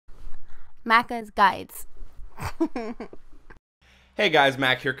Macca's Guides. Hey guys,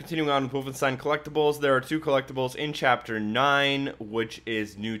 Mac here, continuing on with Wolfenstein Collectibles. There are two collectibles in Chapter 9, which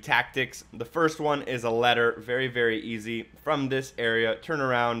is new tactics. The first one is a letter, very, very easy. From this area, turn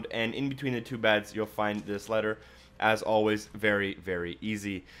around, and in between the two beds, you'll find this letter. As always, very, very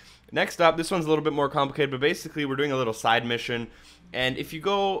easy. Next up, this one's a little bit more complicated, but basically we're doing a little side mission. And if you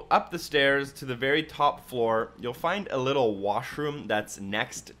go up the stairs to the very top floor, you'll find a little washroom that's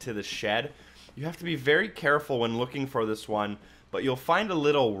next to the shed. You have to be very careful when looking for this one, but you'll find a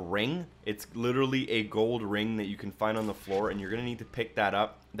little ring. It's literally a gold ring that you can find on the floor, and you're going to need to pick that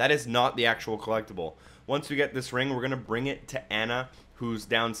up. That is not the actual collectible. Once we get this ring, we're going to bring it to Anna, who's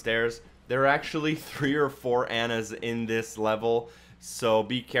downstairs. There are actually 3 or 4 Annas in this level, so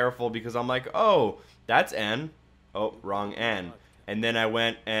be careful, because I'm like, oh, that's Anne. Oh, wrong Anne. And then I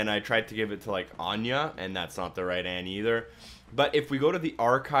went and I tried to give it to like Anya, and that's not the right Anne either. But if we go to the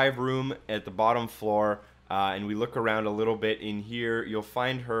archive room at the bottom floor, and we look around a little bit in here, you'll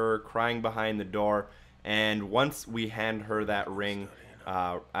find her crying behind the door. And once we hand her that ring,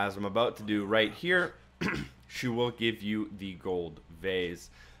 as I'm about to do right here, she will give you the gold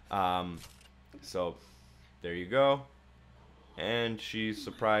vase. So there you go. And she's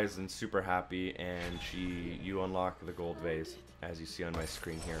surprised and super happy, and you unlock the gold vase, as you see on my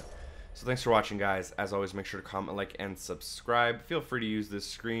screen here. So thanks for watching, guys. As always, make sure to comment, like, and subscribe. Feel free to use this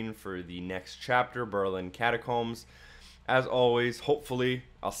screen for the next chapter, Berlin Catacombs. As always, hopefully,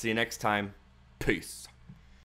 I'll see you next time. Peace.